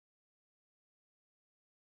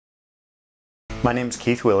My name's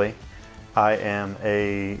Keith Willey. I am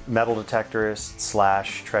a metal detectorist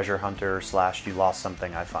slash treasure hunter slash you lost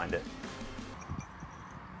something, I find it.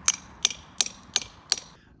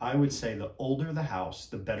 I would say the older the house,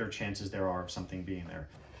 the better chances there are of something being there.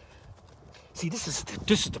 See, this is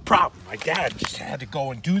the problem. My dad just had to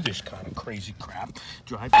go and do this kind of crazy crap.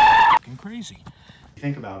 Drive me fucking crazy.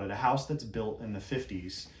 Think about it, a house that's built in the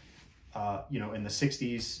 50s, in the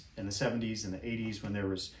 60s, in the 70s, and the 80s, when there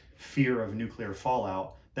was fear of nuclear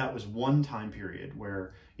fallout, that was one time period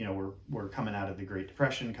where, we're coming out of the Great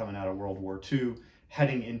Depression, coming out of World War II,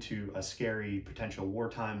 heading into a scary potential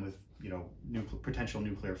wartime with, potential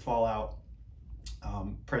nuclear fallout.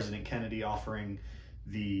 President Kennedy offering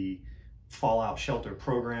the fallout shelter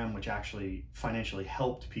program, which actually financially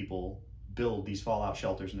helped people build these fallout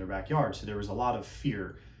shelters in their backyard. So there was a lot of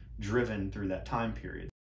fear driven through that time period.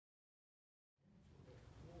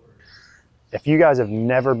 If you guys have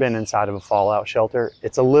never been inside of a fallout shelter,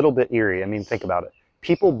 it's a little bit eerie. I mean, think about it.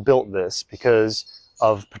 People built this because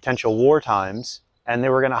of potential war times, and they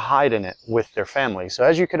were going to hide in it with their family. So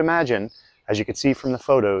as you could imagine, as you could see from the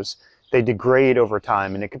photos, they degrade over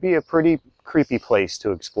time, and it could be a pretty creepy place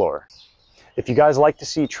to explore. If you guys like to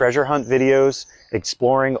see treasure hunt videos,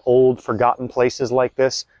 exploring old forgotten places like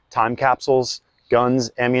this, time capsules,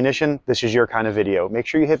 guns, ammunition, this is your kind of video. Make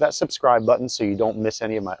sure you hit that subscribe button so you don't miss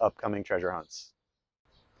any of my upcoming treasure hunts.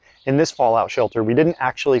 In this fallout shelter, we didn't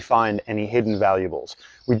actually find any hidden valuables.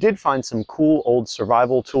 We did find some cool old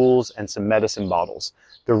survival tools and some medicine bottles.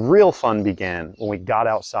 The real fun began when we got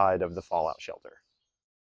outside of the fallout shelter.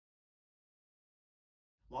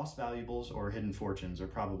 Lost valuables or hidden fortunes are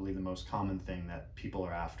probably the most common thing that people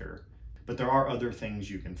are after, but there are other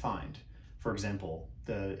things you can find. For example,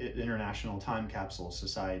 the International Time Capsule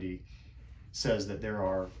Society says that there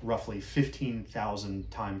are roughly 15,000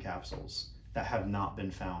 time capsules that have not been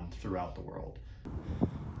found throughout the world.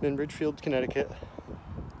 In Ridgefield, Connecticut,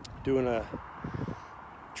 doing a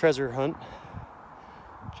treasure hunt.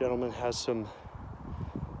 Gentleman has some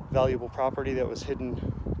valuable property that was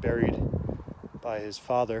hidden, buried by his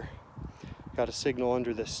father. Got a signal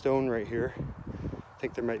under this stone right here. I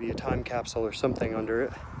think there might be a time capsule or something under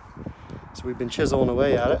it. So we've been chiseling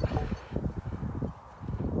away at it.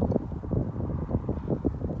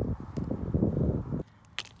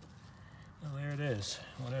 Well, there it is.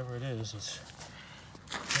 Whatever it is, it's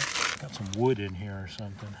got some wood in here or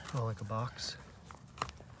something. Oh, like a box?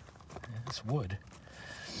 Yeah, it's wood.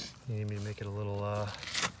 You need me to make it a little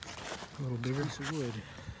bigger? Piece of wood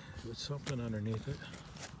with something underneath it.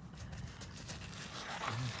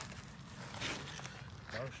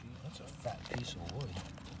 Oh, that's a fat piece of wood.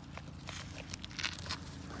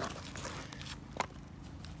 What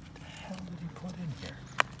the hell did he put in here?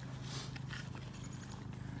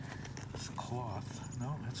 It's cloth.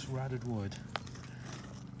 No, that's rotted wood.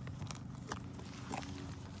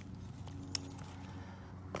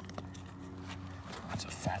 That's a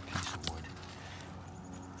fat piece of wood.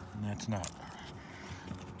 And that's not.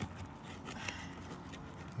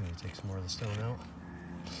 I'm gonna take some more of the stone out.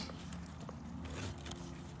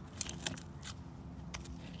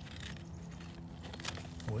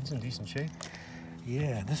 Wood's in decent shape.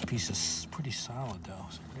 Yeah, this piece is pretty solid though.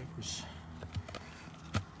 So whatever's.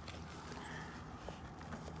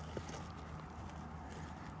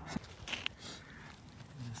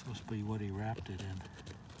 This supposed to be what he wrapped it in.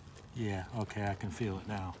 Yeah, okay, I can feel it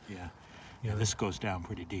now. Yeah. Yeah, this goes down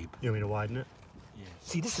pretty deep. You want me to widen it? Yeah.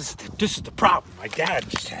 See, this is the problem. My dad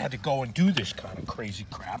just had to go and do this kind of crazy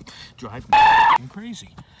crap. Drive me fucking crazy.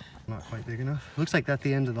 Not quite big enough. Looks like that's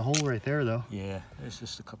the end of the hole right there, though. Yeah, there's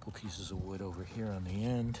just a couple pieces of wood over here on the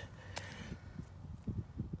end.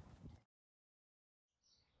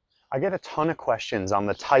 I get a ton of questions on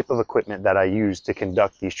the type of equipment that I use to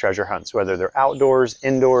conduct these treasure hunts, whether they're outdoors,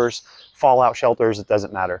 indoors, fallout shelters, it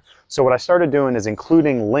doesn't matter. So what I started doing is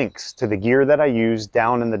including links to the gear that I use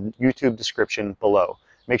down in the YouTube description below.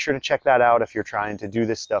 Make sure to check that out if you're trying to do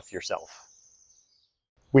this stuff yourself.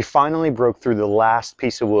 We finally broke through the last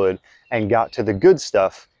piece of wood and got to the good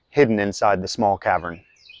stuff hidden inside the small cavern.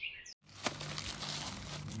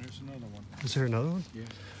 And there's another one. Is there another one? Yeah.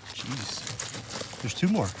 Jeez. There's two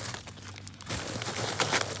more.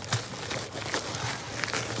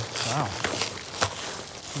 Wow.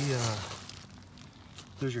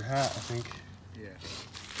 There's your hat, I think. Yeah.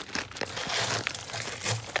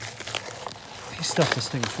 He stuffed this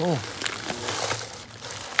thing full.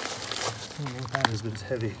 I don't know what that is, but it's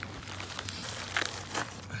heavy.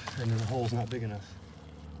 And then the hole's not big enough.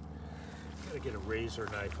 Gotta get a razor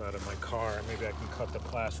knife out of my car. Maybe I can cut the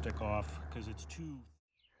plastic off because it's too...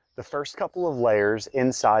 The first couple of layers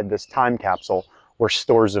inside this time capsule were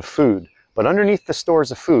stores of food, but underneath the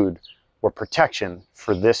stores of food were protection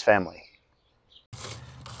for this family.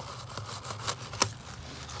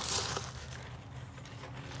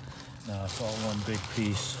 No, it's all one big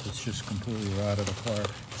piece. It's just completely rotted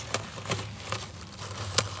apart.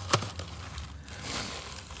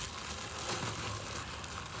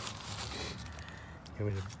 Can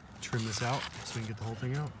we trim this out so we can get the whole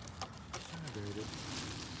thing out?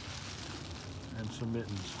 And some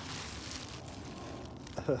mittens.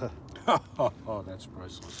 Oh, that's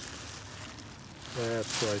priceless.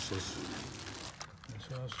 That's priceless. That's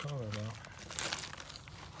what I was talking about.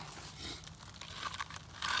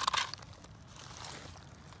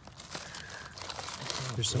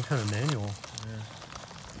 There's some kind of manual. Yeah,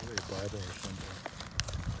 maybe a Bible or something.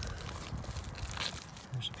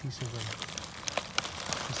 There's a piece of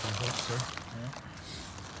holster. Yeah.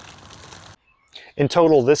 In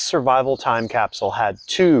total, this survival time capsule had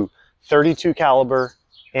 2 .32 caliber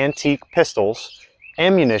antique pistols,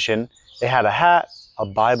 ammunition. It had a hat, a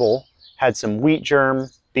Bible, had some wheat germ,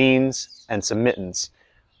 beans, and some mittens.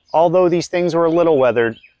 Although these things were a little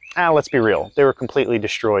weathered, let's be real, they were completely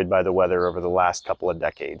destroyed by the weather over the last couple of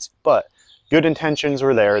decades. But good intentions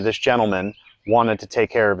were there. This gentleman wanted to take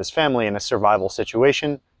care of his family in a survival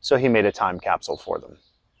situation, so he made a time capsule for them.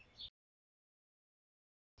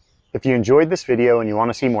 If you enjoyed this video and you want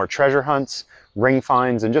to see more treasure hunts, ring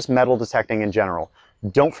finds, and just metal detecting in general,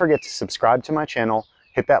 don't forget to subscribe to my channel,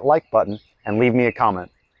 hit that like button, and leave me a comment.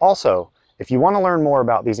 Also, if you want to learn more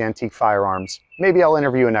about these antique firearms, maybe I'll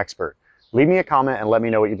interview an expert. Leave me a comment and let me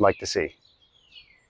know what you'd like to see.